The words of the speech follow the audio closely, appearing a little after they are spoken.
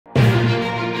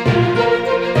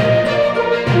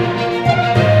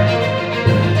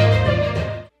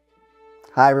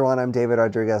Hi everyone, I'm David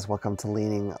Rodriguez. Welcome to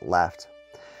Leaning Left.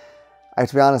 I have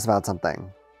to be honest about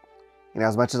something.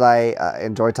 As much as I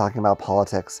enjoy talking about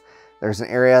politics, there's an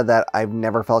area that I've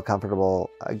never felt comfortable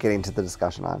getting to the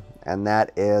discussion on, and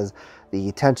that is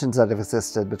the tensions that have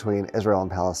existed between Israel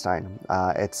and Palestine.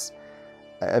 It's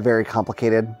a very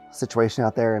complicated situation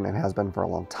out there, and it has been for a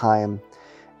long time.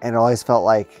 And it always felt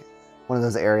like one of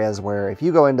those areas where if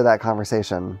you go into that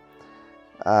conversation,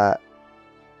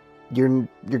 you're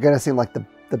going to seem like the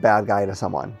bad guy to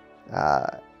someone,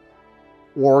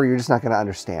 or you're just not going to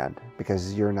understand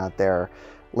because you're not there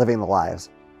living the lives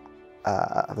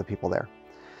of the people there.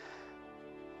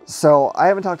 So I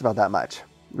haven't talked about that much,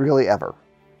 really, ever.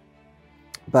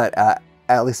 But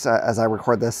at least as I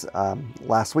record this,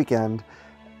 last weekend,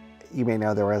 you may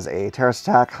know there was a terrorist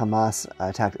attack. Hamas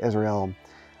attacked Israel.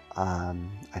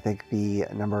 I think the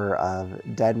number of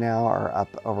dead now are up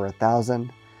over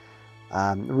 1,000.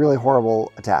 Really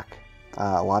horrible attack.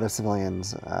 A lot of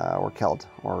civilians were killed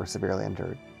or severely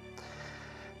injured.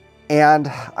 And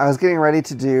I was getting ready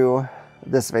to do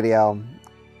this video,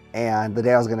 and the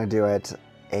day I was going to do it,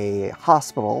 a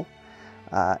hospital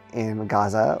in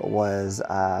Gaza was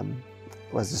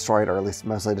destroyed, or at least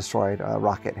mostly destroyed. A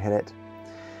rocket hit it.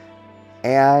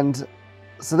 And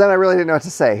so then I really didn't know what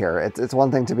to say here. It's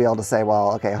one thing to be able to say,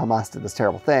 well, okay, Hamas did this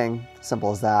terrible thing,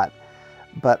 simple as that.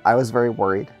 But I was very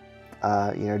worried.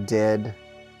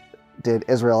 Did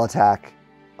Israel attack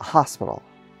a hospital?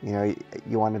 I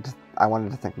wanted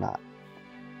to think not.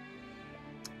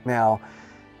 Now,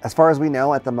 as far as we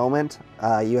know at the moment,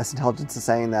 U.S. intelligence is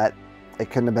saying that it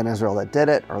couldn't have been Israel that did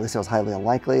it, or at least it was highly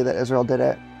unlikely that Israel did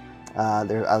it.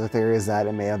 There are other theories that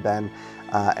it may have been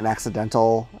an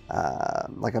accidental,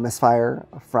 like a misfire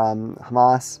from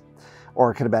Hamas,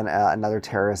 or it could have been another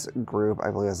terrorist group,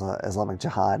 I believe it was Islamic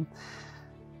Jihad.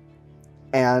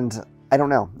 And I don't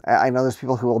know. I know there's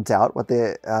people who will doubt what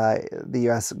the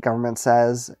U.S. government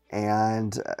says,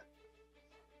 and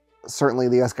certainly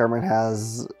the U.S. government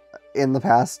has, in the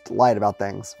past, lied about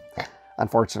things,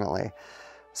 unfortunately.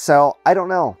 So I don't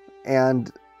know, and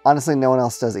honestly, no one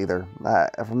else does either.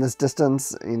 From this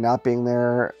distance, not being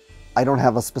there, I don't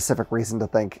have a specific reason to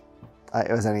think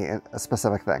it was a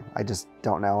specific thing. I just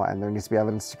don't know, and there needs to be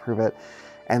evidence to prove it.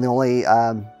 And the only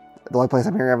place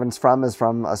I'm hearing evidence from is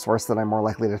from a source that I'm more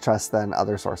likely to trust than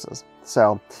other sources.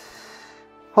 So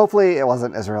hopefully it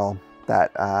wasn't Israel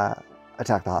that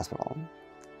attacked the hospital.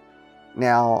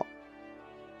 Now,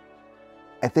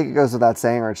 I think it goes without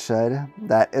saying, or it should,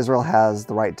 that Israel has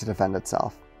the right to defend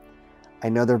itself. I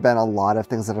know there have been a lot of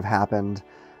things that have happened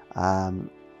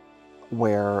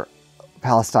where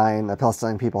the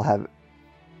Palestinian people have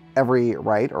every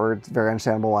right, or it's very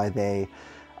understandable why they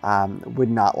would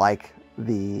not like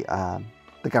the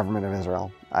government of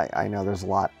Israel. I know there's a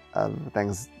lot of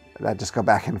things that just go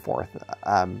back and forth.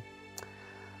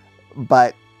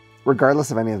 But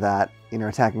regardless of any of that,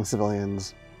 attacking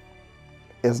civilians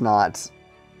is not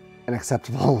an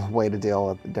acceptable way to deal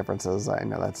with the differences. I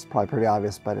know that's probably pretty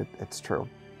obvious, but it's true.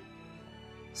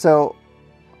 So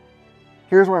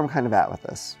here's where I'm kind of at with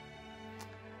this.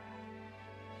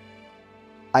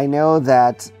 I know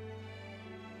that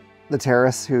the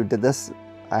terrorists who did this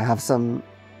have some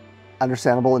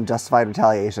understandable and justified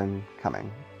retaliation coming.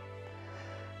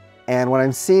 And what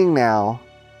I'm seeing now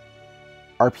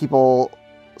are people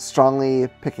strongly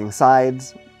picking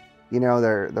sides.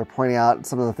 They're pointing out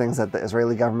some of the things that the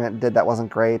Israeli government did that wasn't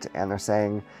great, and they're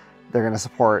saying they're going to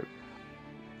support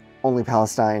only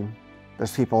Palestine.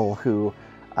 There's people who,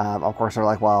 of course, are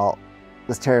like, well,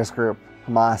 this terrorist group,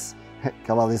 Hamas,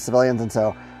 killed all these civilians, and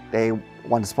so they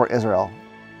want to support Israel.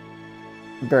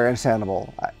 Very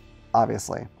understandable,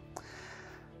 obviously.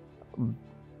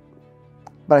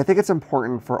 But I think it's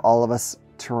important for all of us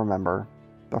to remember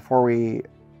before we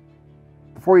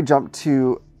jump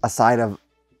to a side of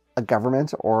a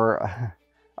government or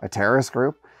a terrorist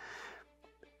group,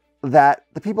 that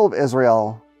the people of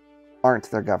Israel aren't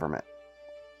their government,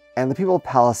 and the people of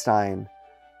Palestine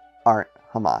aren't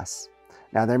Hamas.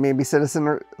 Now, there may be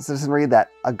citizenry that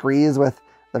agrees with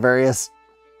the various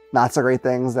not so great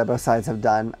things that both sides have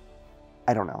done.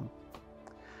 I don't know.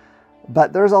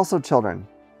 But there's also children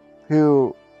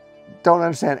who don't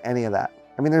understand any of that.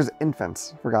 I mean, there's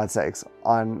infants, for God's sakes,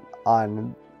 on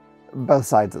both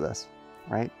sides of this,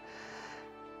 right?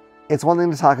 It's one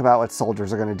thing to talk about what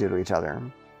soldiers are going to do to each other.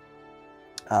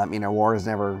 War is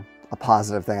never a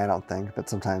positive thing, I don't think, but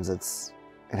sometimes it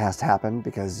has to happen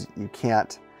because you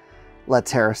can't let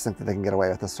terrorists think that they can get away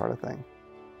with this sort of thing.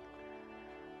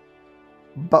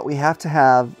 But we have to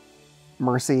have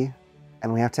mercy,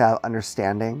 and we have to have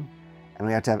understanding, and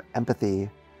we have to have empathy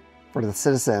for the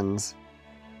citizens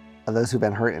of those who've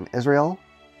been hurt in Israel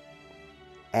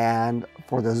and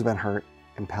for those who've been hurt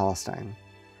in Palestine.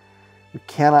 We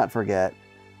cannot forget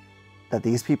that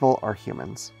these people are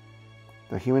humans.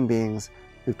 They're human beings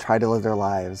who've tried to live their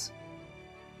lives,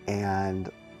 and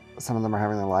some of them are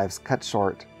having their lives cut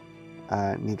short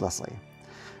needlessly.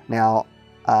 Now,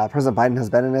 President Biden has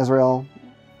been in Israel,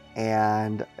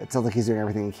 and it sounds like he's doing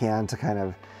everything he can to kind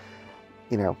of,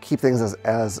 keep things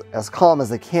as calm as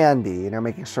they can be,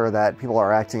 making sure that people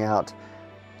are acting out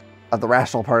of the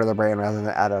rational part of their brain rather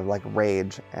than out of like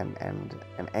rage and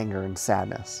anger and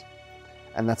sadness.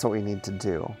 And that's what we need to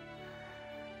do.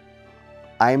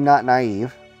 I'm not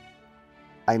naive.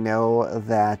 I know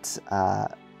that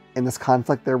in this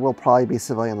conflict there will probably be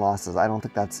civilian losses. I don't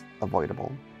think that's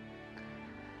avoidable.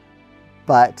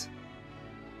 But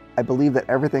I believe that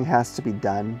everything has to be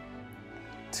done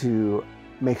to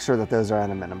make sure that those are at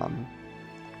a minimum.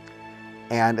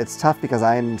 And it's tough because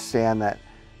I understand that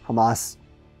Hamas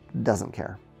doesn't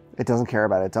care. It doesn't care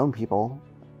about its own people.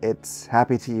 It's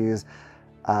happy to use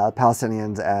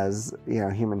Palestinians as,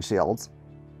 human shields.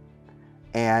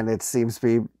 And they seem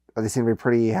to be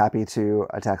pretty happy to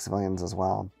attack civilians as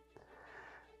well.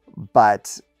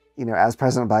 But, as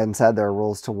President Biden said, there are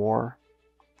rules to war.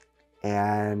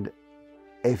 And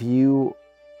if you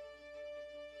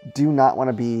do not want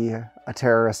to be a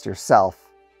terrorist yourself,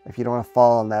 if you don't want to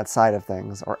fall on that side of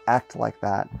things or act like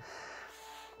that,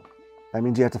 that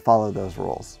means you have to follow those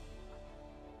rules.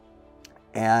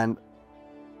 And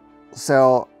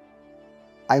so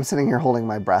I'm sitting here holding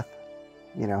my breath,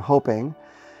 hoping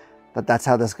that that's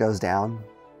how this goes down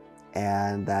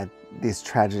and that these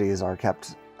tragedies are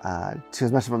kept to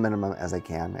as much of a minimum as they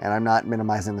can. And I'm not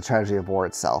minimizing the tragedy of war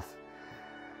itself.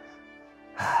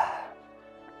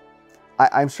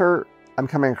 I'm sure I'm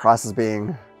coming across as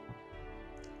being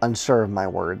unsure of my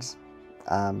words.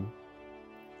 And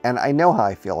I know how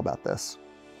I feel about this.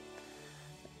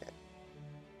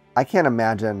 I can't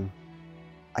imagine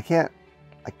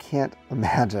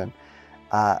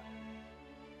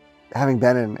having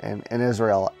been in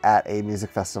Israel at a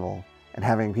music festival and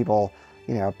having people,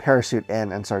 parachute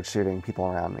in and start shooting people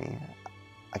around me.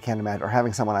 I can't imagine, or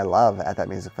having someone I love at that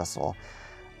music festival.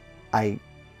 I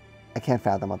can't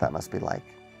fathom what that must be like.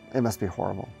 It must be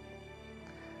horrible.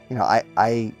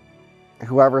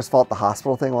 Whoever's fault the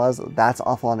hospital thing was, that's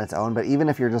awful on its own. But even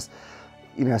if you're just,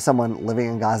 someone living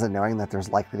in Gaza knowing that there's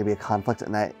likely to be a conflict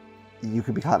and that you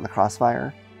could be caught in the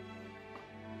crossfire,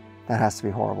 that has to be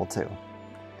horrible too.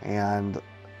 And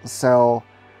so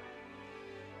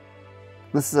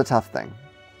this is a tough thing.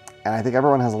 And I think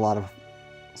everyone has a lot of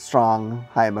strong,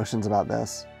 high emotions about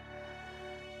this.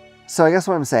 So I guess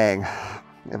what I'm saying,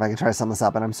 if I can try to sum this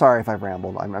up, and I'm sorry if I've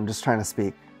rambled, I'm just trying to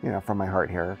speak, from my heart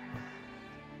here.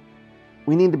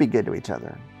 We need to be good to each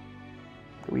other.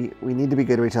 We need to be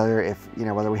good to each other if,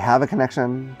 whether we have a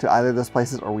connection to either of those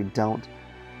places or we don't.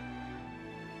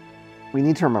 We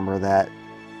need to remember that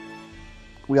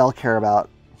we all care about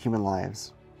human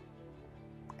lives.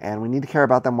 And we need to care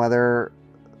about them whether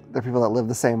they're people that live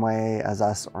the same way as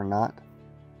us or not.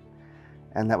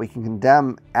 And that we can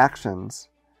condemn actions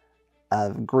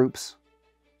of groups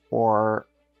or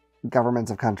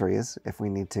governments of countries, if we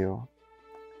need to,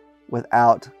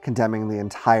 without condemning the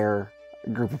entire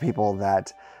group of people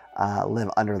that live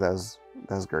under those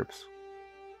groups.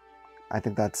 I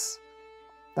think that's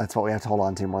what we have to hold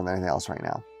on to more than anything else right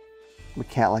now. We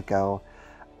can't let go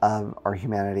of our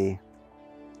humanity.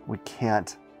 We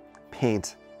can't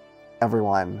paint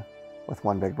everyone with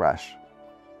one big brush.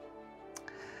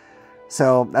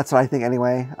 So that's what I think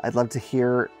anyway. I'd love to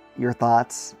hear your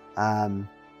thoughts.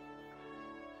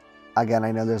 Again,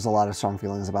 I know there's a lot of strong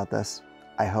feelings about this.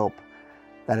 I hope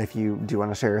that if you do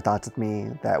want to share your thoughts with me,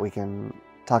 that we can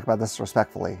talk about this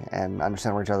respectfully and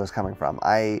understand where each other's coming from.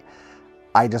 I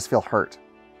just feel hurt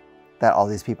that all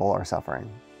these people are suffering.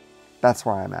 That's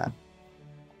where I'm at.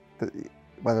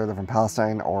 Whether they're from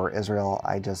Palestine or Israel,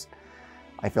 I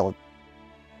feel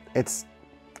it's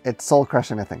soul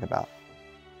crushing to think about.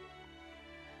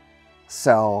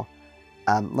 So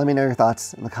let me know your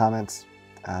thoughts in the comments.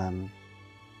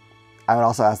 I would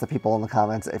also ask the people in the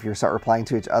comments, if you start replying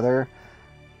to each other,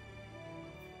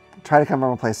 try to come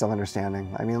from a place of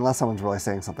understanding. I mean, unless someone's really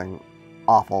saying something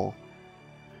awful,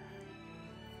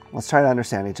 let's try to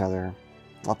understand each other.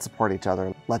 Let's support each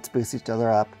other. Let's boost each other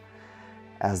up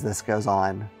as this goes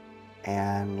on.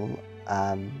 And,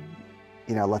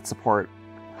 let's support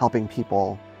helping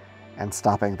people and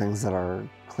stopping things that are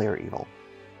clear evil.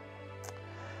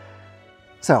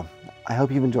 So, I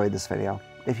hope you've enjoyed this video.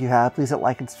 If you have, please hit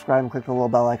like and subscribe and click the little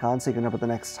bell icon so you can know about the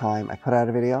next time I put out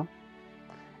a video.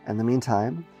 In the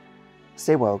meantime,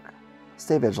 stay woke,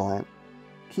 stay vigilant,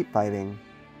 keep fighting,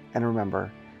 and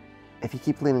remember, if you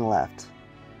keep leaning left,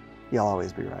 you'll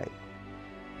always be right.